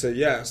Jay. was gonna say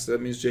yes. That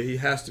means he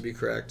has to be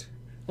correct.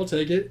 I'll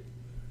take it.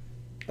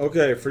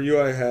 Okay, for you,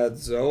 I had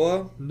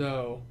Zoa,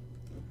 No,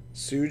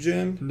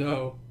 Sujin,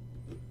 no,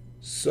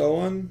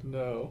 Soen,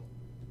 no,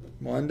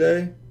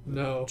 Monday,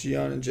 no,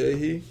 Jian, and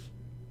Jaehee.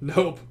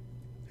 nope.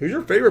 Who's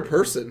your favorite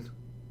person?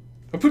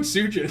 I put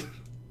Sujin.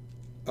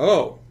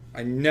 Oh,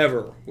 I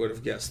never would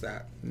have guessed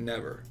that.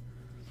 Never.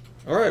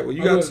 All right, well,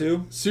 you I got put 2.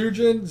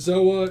 Sujin,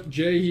 Zoa,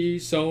 Jaehee,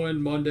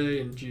 Soen,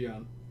 Monday, and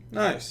Jian.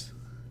 Nice.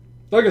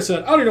 Like I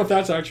said, I don't even know if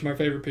that's actually my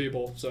favorite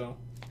people, so.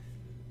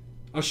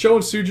 I was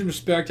showing Sujin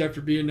respect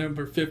after being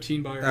number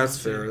 15 by her. That's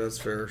own fair. team. That's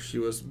fair. She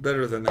was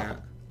better than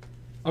that.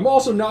 I'm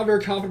also not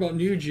very confident about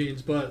New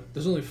Jeans, but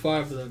there's only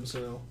 5 of them,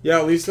 so. Yeah,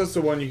 at least that's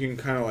the one you can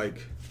kind of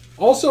like.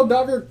 Also,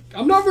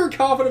 I'm not very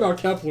confident about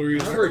Kepler I'm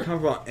either. not very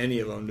confident about any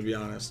of them, to be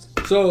honest.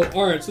 So,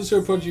 alright, so let's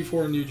go put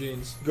G4 in New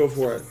Jeans. Go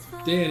for it.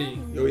 Danny,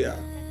 Oh yeah.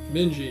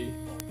 Minji,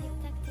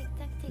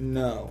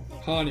 No.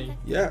 Hani,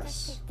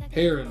 Yes.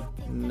 Heron,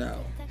 No.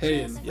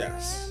 Heian.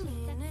 Yes.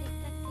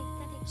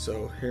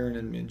 So Heron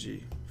and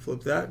Minji.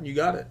 Flip that and you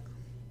got it.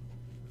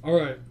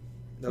 Alright,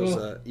 That was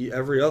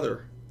every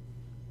other.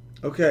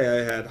 Okay,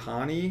 I had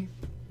Hani,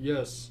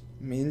 yes,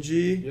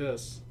 Minji,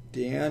 yes,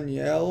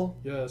 Danielle,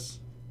 yes,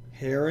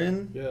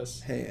 Heron,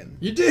 yes. Han.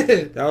 You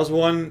did! That was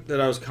one that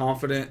I was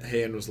confident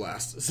Han was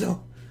last.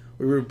 So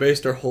we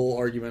based our whole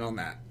argument on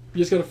that. You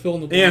just gotta fill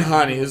in the And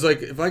blank. Hani. It's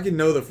like, if I can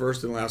know the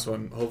first and last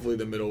one, hopefully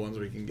the middle ones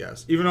we can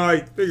guess. Even though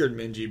I figured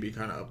Minji would be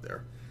kind of up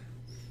there.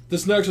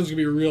 This next one's gonna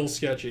be real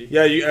sketchy.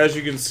 Yeah, as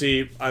you can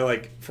see,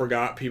 I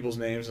forgot people's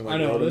names and I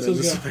know, wrote them this in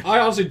is the gonna, I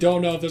honestly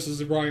don't know if this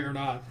is right or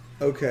not.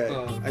 Okay,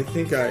 I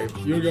think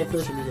You wanna go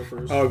first or me go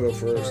first? I'll go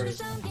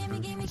first.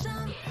 Alright.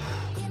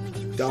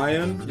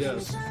 Dian,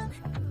 Yes.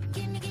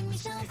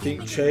 I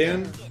think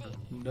Cheon,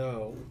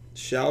 No.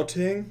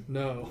 Xiaoting,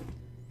 No.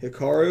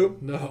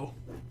 Hikaru. No.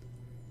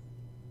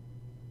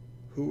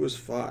 Who was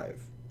 5?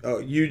 Oh,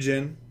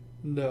 Yujin,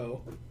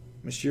 No.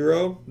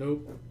 Mashiro,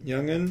 Nope.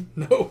 Youngin,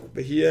 No.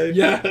 Bahie.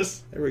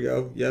 Yes. There we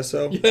go.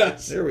 Yeso.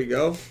 Yes. There we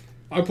go.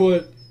 I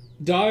put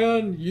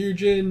Dion,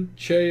 Yujin,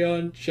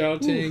 Cheon,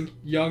 Xiaoting,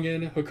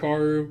 Youngin,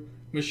 Hikaru,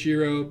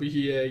 Mashiro,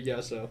 Bahie,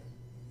 Yeso.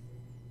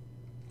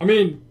 I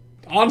mean,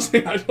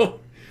 honestly, I don't.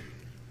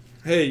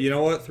 Hey, you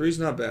know what? 3's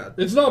not bad.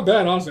 It's not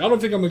bad, honestly. I don't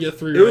think I'm gonna get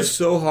 3 It right. was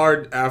so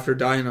hard after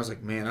Dian. I was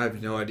like, man, I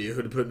have no idea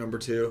who to put number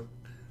 2.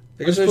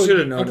 I guess I put- should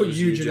have known. I it put was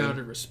Yujin Yujin. out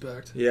of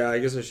respect. Yeah, I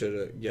guess I should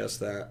have guessed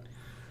that.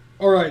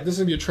 All right, this is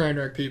gonna be a train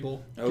wreck,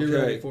 people. Okay, Get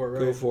ready for it, right?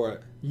 go for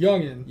it.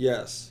 Youngin,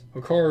 Yes.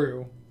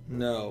 Hikaru,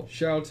 No.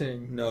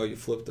 Xiaoting, No, you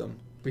flipped them.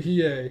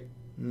 Bahie,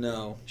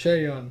 No.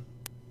 Cheon,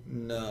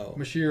 No.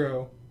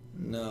 Mashiro,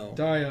 No.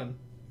 Dion,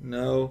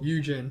 No.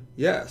 Yujin,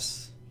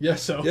 Yes.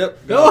 Yeso. Yep.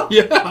 Oh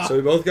yeah. So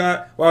we both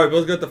got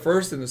the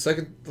first and the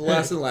second, the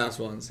last and last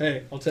ones.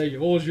 Hey, I'll take it.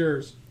 What was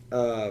yours?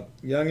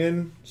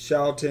 Youngin,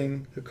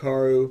 Xiaoting,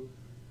 Hikaru,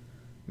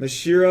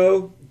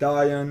 Mashiro,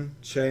 Dian,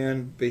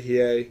 Cheon,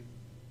 Bahie,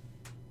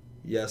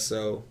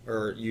 Yeso,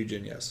 or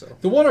Yujin Yeso.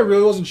 The one I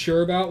really wasn't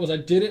sure about was I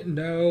didn't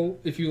know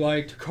if you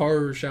liked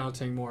Hikaru or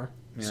Xiaoting more.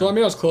 Yeah. So I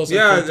mean, I was close. I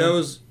Yeah, picked that them.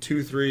 was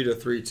 2-3 to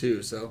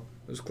 3-2, so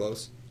it was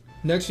close.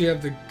 Next, we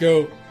have the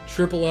GOAT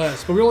Triple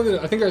S, but we only did.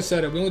 I think I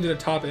said it. We only did a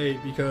top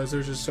 8 because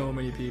there's just so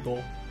many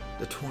people.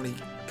 The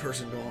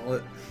 20-person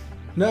gauntlet.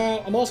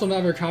 No, I'm also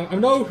not very confident.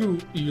 I know who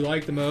you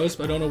like the most,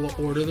 but I don't know what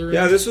order they're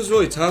Yeah, in. this was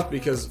really tough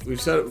because we've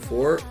said it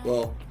before.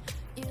 Well,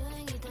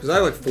 because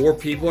I have 4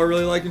 people I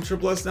really like in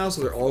Triple S now,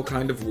 so they're all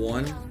kind of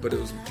one. But it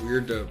was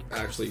weird to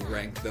actually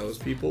rank those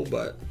people.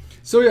 But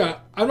So yeah,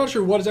 I'm not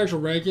sure what his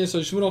actual ranking is, so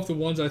I just went off the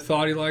ones I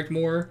thought he liked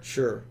more.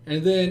 sure,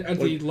 And then at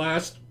the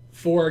last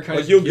 4, I kind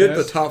of you'll get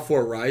the guessed. top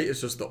 4 right.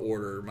 It's just the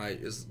order might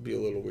be a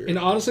little weird. And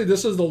honestly,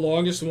 this is the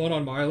longest one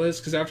on my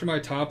list because after my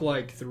top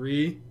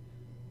 3,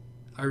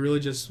 I really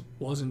just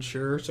wasn't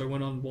sure, so I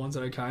went on ones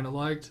that I kind of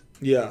liked.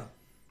 Yeah.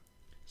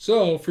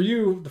 So for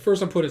you, the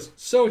first one I put is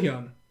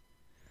Sohyun.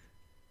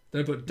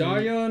 Then I put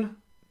Daeyeon,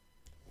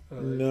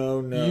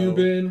 No.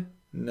 Yubin,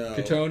 No.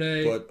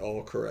 Katone, But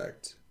all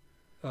correct.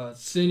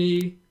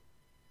 Sini,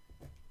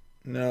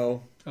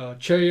 No.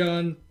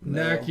 Cheon,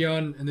 No.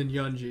 Nakyeon, and then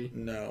Yunji.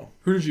 No.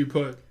 Who did you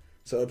put?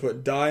 So I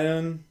put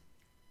Dian,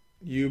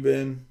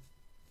 Yubin,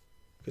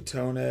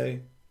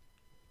 Katone,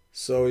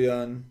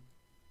 Soyun,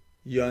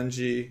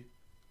 Yunji,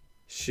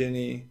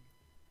 Shinny,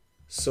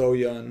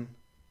 Soyun,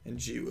 and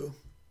Jiwoo.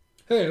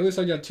 Hey, at least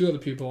I got 2 other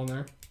people on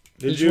there.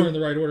 They Did just weren't you? in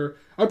the right order.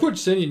 I put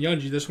Sini and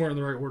Yunji. This weren't in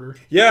the right order.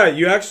 Yeah,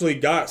 you actually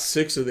got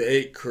 6 of the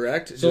 8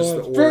 correct. So Just the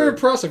it's very order.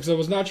 impressive because I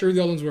was not sure who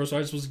the other ones were, so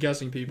I just was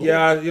guessing people.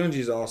 Yeah,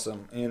 Yunji's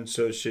awesome, and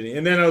so is Shinny.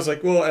 And then I was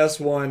like, well,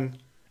 S1,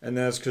 and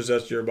that's because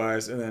that's your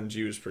bias, and then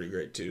Jiwoo's pretty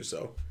great too,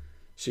 so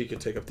she could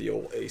take up the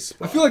old ace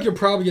spot. I feel like you'll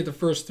probably get the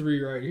first 3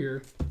 right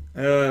here.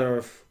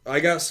 I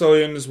got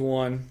Soyun as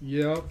 1.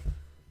 Yep.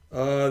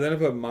 Then I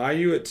put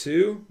Mayu at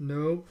 2.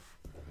 Nope.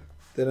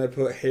 Then I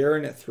put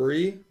Heron at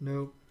 3.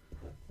 Nope.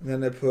 And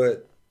then I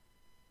put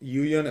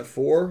Yuyun at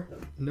 4.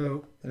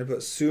 Nope. Then I put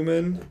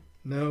Sumin,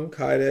 No.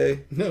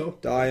 Kaide, No.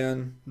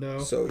 Dian, No.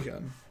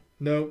 Sohyun.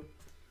 Nope.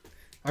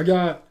 You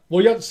got the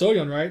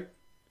Sohyun, right?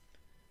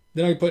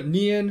 Then I put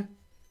Nian,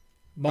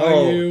 Oh,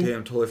 Mayu.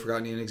 damn, totally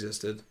forgot Nian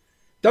existed.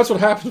 That's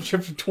what happens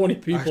from 20 I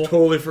people.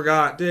 totally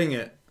forgot. Dang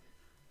it.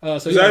 So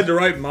Because I had to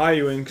write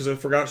Mayu in because I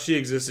forgot she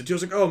existed. She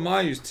was like, oh,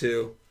 Mayu's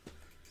 2.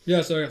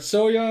 yeah, so I got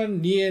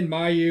Sohyun, Nian,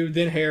 Mayu,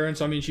 then Heron.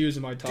 So I mean, she was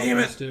in my top Damn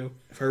it. list too.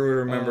 If I would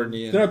remember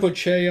Nian. Then I put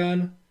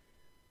Cheon,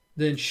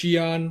 then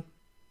Xion,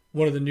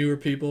 one of the newer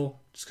people,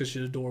 just because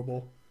she's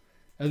adorable,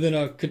 and then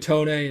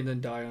Katone, and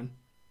then Dion.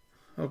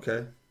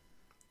 Okay.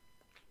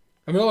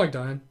 I mean, I like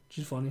Dion.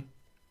 She's funny.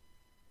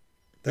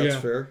 That's Yeah.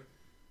 fair.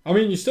 I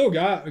mean, you still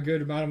got a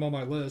good amount of them on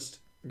my list.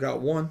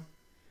 Got 1.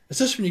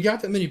 Especially when you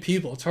got that many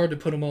people, it's hard to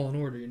put them all in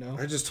order, you know?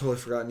 I just totally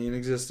forgot Nina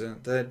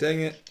existed. Dang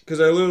it. Because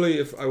I literally,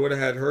 if I would have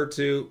had her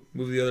two,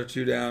 move the other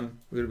two down,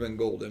 we would have been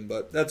golden.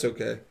 But that's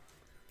okay.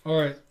 All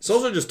right. It's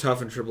also just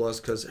tough in Triple S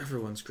because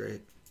everyone's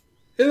great.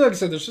 And like I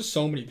said, there's just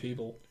so many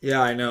people.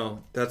 Yeah, I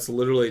know. That's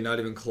literally not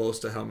even close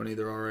to how many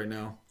there are right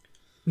now.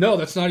 No,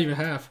 that's not even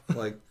half.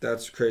 Like,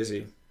 that's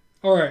crazy.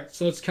 All right,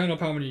 so let's count up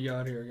how many you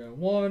got here. You got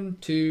 1,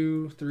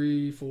 2,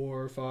 3,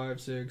 4, 5,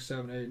 6,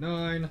 7, 8,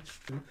 9.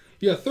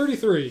 You got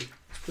 33. It's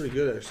pretty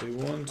good, actually.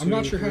 1, 2, I'm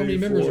not sure how many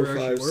members 4, there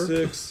actually 5, were.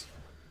 6,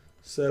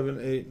 7,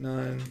 8,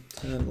 9,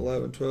 10,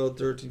 11, 12,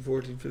 13,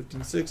 14,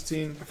 15,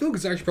 16. I feel like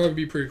it's actually probably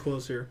be pretty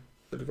close here.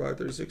 35,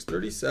 36,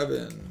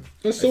 37.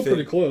 That's still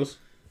pretty close.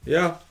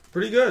 Yeah,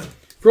 pretty good.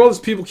 For all these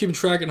people keeping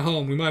track at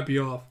home, we might be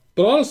off.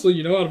 But honestly,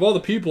 you know, out of all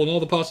the people and all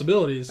the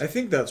possibilities, I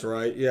think that's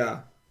right, yeah.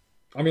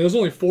 I mean, there's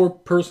only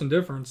 4-person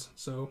difference,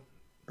 so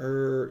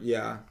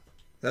Yeah.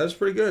 That was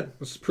pretty good.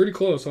 it's pretty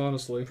close,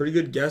 honestly. Pretty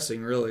good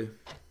guessing, really.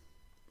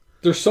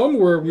 There's some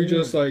where we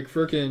just like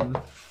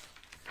freaking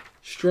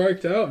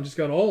striked out and just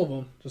got all of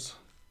them. Just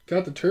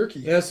got the turkey.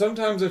 Yeah,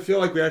 sometimes I feel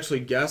like we actually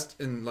guessed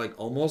in like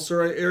almost the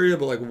right area,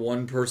 but like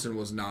one person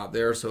was not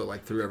there, so it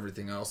like threw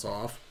everything else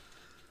off.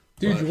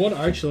 Dude, But- your one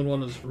Eichland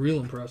one was real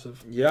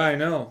impressive. Yeah, I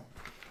know.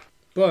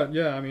 But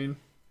yeah, I mean,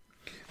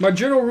 my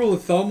general rule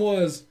of thumb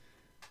was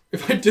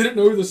if I didn't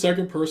know who the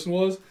second person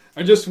was,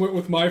 I just went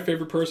with my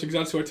favorite person because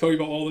that's who I tell you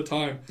about all the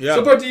time. Yeah.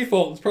 So by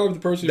default, it's probably the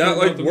person who That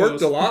like the worked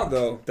most. a lot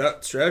though.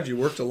 That strategy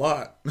worked a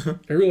lot.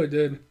 It really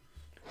did.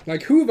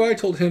 Like, who have I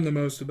told him the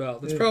most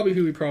about? That's Yeah. probably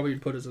who he probably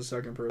put as a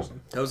second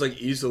person. That was like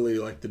easily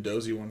like the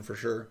Dozy one for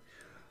sure.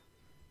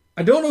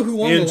 I don't know who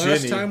won And the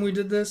last Ginny. time we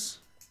did this,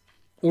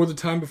 or the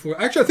time before.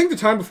 Actually, I think the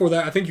time before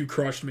that, I think you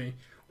crushed me.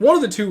 One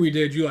of the two we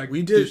did, you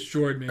We did-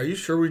 destroyed me. Are you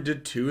sure we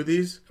did 2 of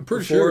these? I'm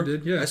pretty before? sure we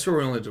did, yeah. I swear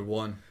we only did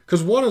 1.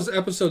 Because one was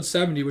episode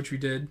 70, which we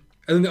did,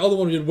 and then the other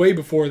one we did way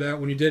before that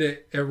when you did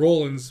it at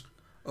Roland's.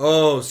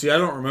 Oh, see, I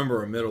don't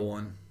remember a middle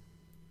one.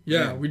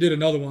 Yeah, Yeah. we did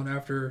another one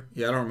after.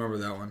 Yeah, I don't remember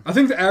that one. I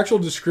think the actual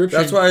description.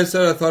 That's why I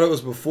said I thought it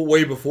was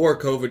way before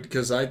COVID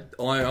because I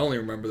only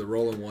remember the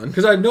Roland one.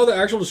 Because I know the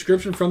actual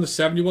description from the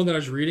 71 that I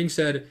was reading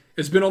said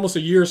it's been almost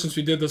a year since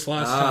we did this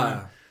last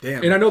time.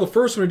 Damn. And I know the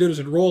first one we did was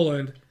in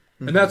Roland,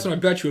 and that's when I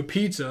bet you a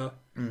pizza.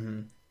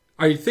 Mm-hmm.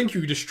 I think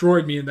you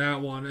destroyed me in that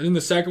one. And in the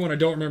second one, I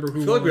don't remember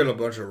who I feel like won. we had a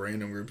bunch of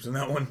random groups in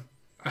that one.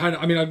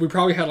 We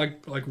probably had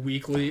like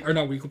weekly, or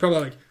not weekly, probably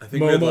like I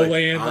think we had Momo like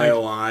Land,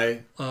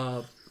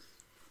 IOI.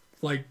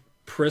 like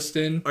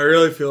Priston. I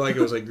really feel like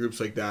it was like groups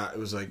like that. It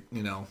was like,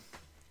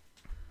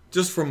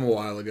 just from a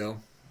while ago.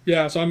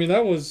 Yeah, so I mean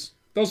that was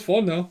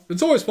fun though.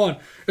 It's always fun.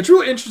 It's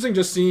really interesting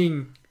just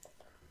seeing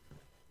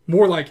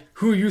more like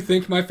who you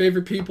think my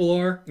favorite people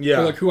are.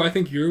 Yeah. Or like who I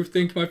think you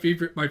think my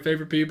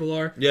favorite people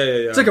are. Yeah.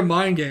 It's like a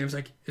mind game. It's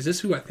like, is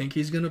this who I think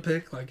he's gonna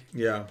pick? Like,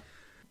 Yeah.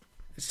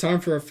 it's time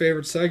for our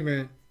favorite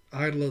segment,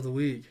 Idol of the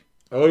Week.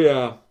 Oh,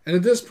 yeah. And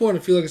at this point, I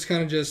feel like it's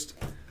kind of just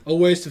a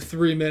waste of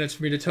 3 minutes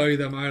for me to tell you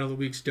that my Idol of the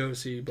Week's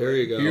Dosey. But There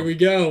you go. Here we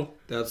go.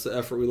 That's the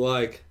effort we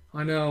like.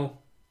 I know.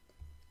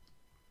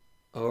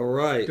 All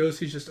right.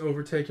 Dosey's just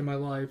overtaking my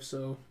life,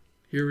 so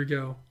here we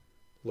go.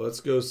 Let's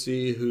go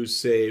see who's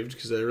saved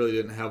because I really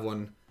didn't have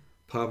one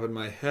pop in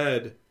my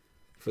head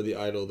for the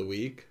Idol of the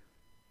Week.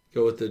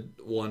 Go with the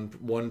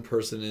one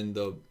person in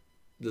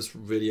this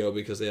video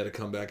because they had to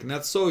come back, and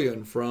that's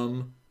Soyeon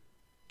from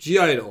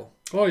G-Idol.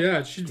 Oh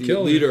yeah, she's The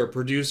killing leader,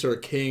 producer,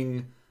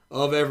 king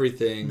of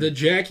everything. The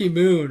Jackie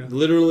Moon.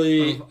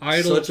 Literally of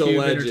Idol such a Cube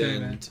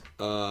legend.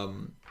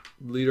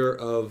 Leader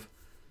of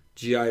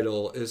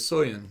G-Idol is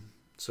Soyeon.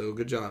 So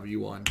good job, you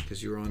won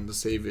because you were on the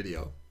save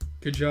video.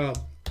 Good job.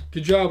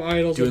 Good job,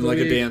 Idols Doing of the like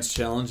Week. a dance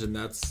challenge, and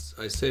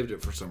I saved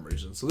it for some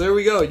reason. So there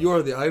we go. You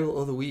are the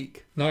Idol of the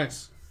Week.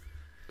 Nice.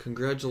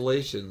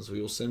 Congratulations. We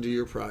will send you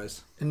your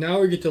prize. And now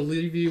we get to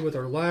leave you with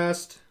our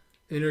last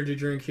energy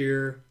drink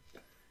here.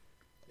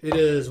 It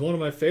is one of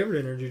my favorite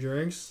energy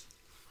drinks.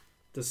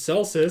 The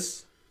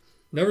Celsius.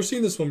 Never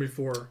seen this one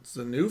before. It's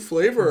a new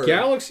flavor.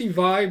 Galaxy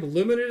Vibe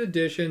Limited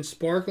Edition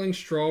Sparkling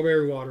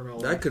Strawberry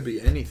Watermelon. That could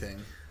be anything.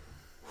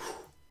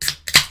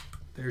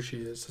 There she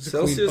is. It's a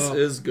clean Celsius pop.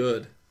 is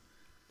good.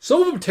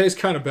 Some of them taste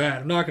kind of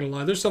bad. I'm not going to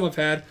lie. There's some I've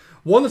had.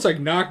 One that's like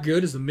not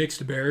good is the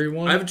mixed berry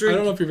one. I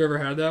don't know if you've ever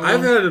had that one.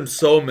 I've had them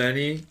so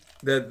many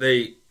that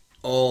they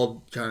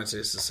all kind of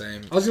taste the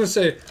same. I was going to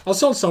say, I was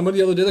telling somebody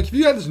the other day, like, if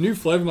you had this new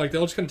flavor, like,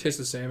 they'll just kind of taste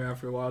the same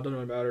after a while. It doesn't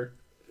really matter.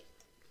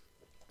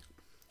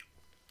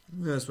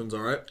 This one's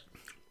all right.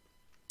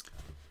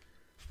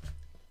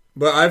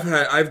 But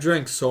I've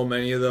drank so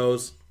many of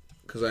those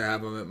because I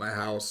have them at my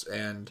house,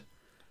 and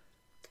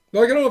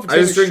Like, I don't know if it I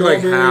just tastes drink like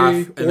half,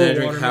 strawberry and then I or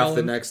drink half the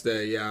watermelon. next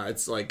day. Yeah,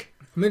 it's like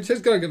I mean, it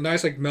tastes got like a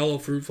nice, like, mellow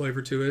fruit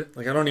flavor to it.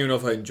 I don't even know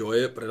if I enjoy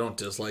it, but I don't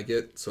dislike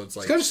it. So it's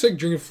like, It's kind of just like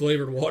drinking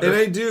flavored water. and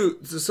I do.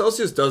 The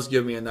Celsius does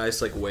give me a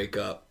nice like wake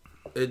up.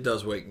 It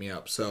does wake me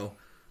up. So,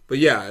 but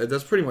yeah,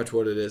 that's pretty much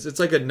what it is. It's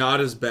like a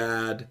not as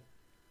bad,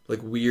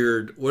 like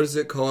weird. What is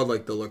it called?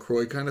 Like the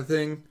LaCroix kind of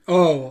thing.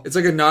 Oh, It's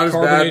like a not as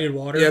bad carbonated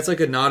water. Yeah, it's like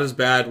a not as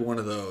bad one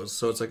of those.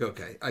 So it's like,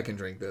 okay, I can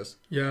drink this.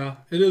 Yeah,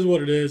 it is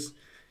what it is.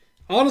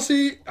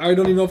 Honestly, I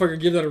don't even know if I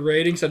could give that a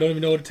rating because I don't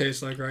even know what it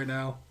tastes like right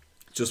now.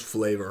 Just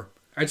flavor.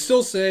 I'd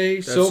still say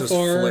That's so just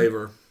far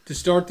flavor. to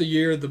start the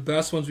year, the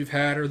best ones we've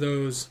had are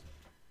those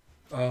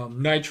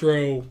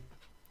nitro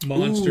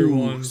monster Ooh,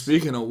 ones.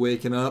 Speaking of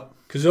waking up.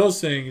 Because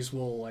those things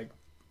will like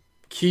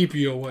keep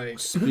you awake.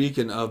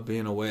 Speaking of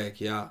being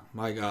awake, yeah,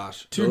 my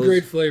gosh. Two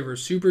great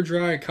flavors, Super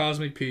Dry and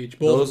Cosmic Peach.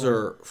 Both Those of them.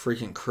 are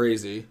freaking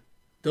crazy.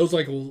 Those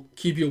like will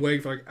keep you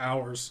awake for like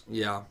hours.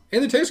 Yeah.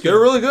 And they taste good. They're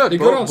really good. They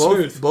go down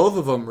smooth. Both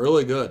of them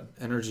really good.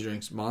 Energy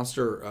drinks.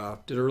 Monster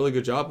did a really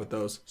good job with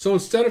those. So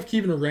instead of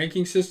keeping a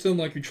ranking system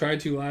like we tried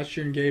to last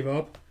year and gave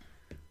up,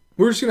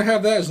 we're just going to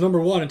have that as number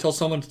one until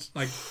someone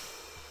like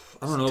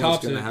I don't know if tops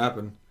it's going to it.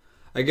 happen.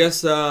 I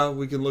guess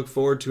we can look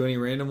forward to any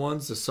random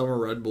ones. The Summer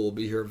Red Bull will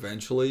be here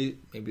eventually.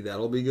 Maybe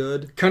that'll be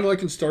good. Kind of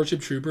like in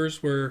Starship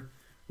Troopers where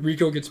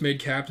Rico gets made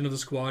captain of the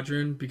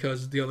squadron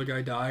because the other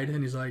guy died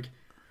and he's like,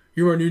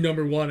 "You're our new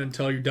number one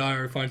until you die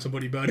or find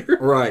somebody better."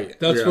 Right.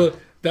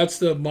 That's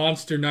the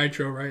Monster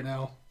Nitro right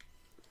now.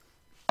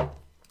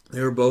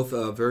 They were both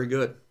very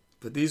good.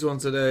 But these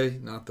ones today,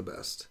 not the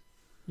best.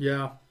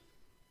 Yeah.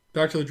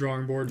 Back to the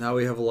drawing board. Now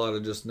we have a lot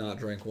of just not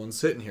drink ones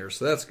sitting here,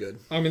 so that's good.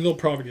 I mean, they'll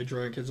probably get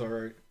drank. It's all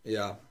right.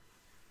 Yeah.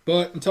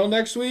 But until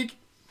next week,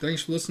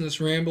 thanks for listening to us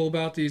ramble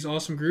about these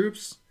awesome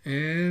groups.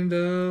 And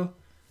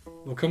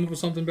we'll come up with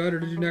something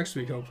better to do next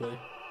week, hopefully.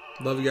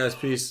 Love you guys.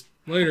 Peace.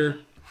 Later.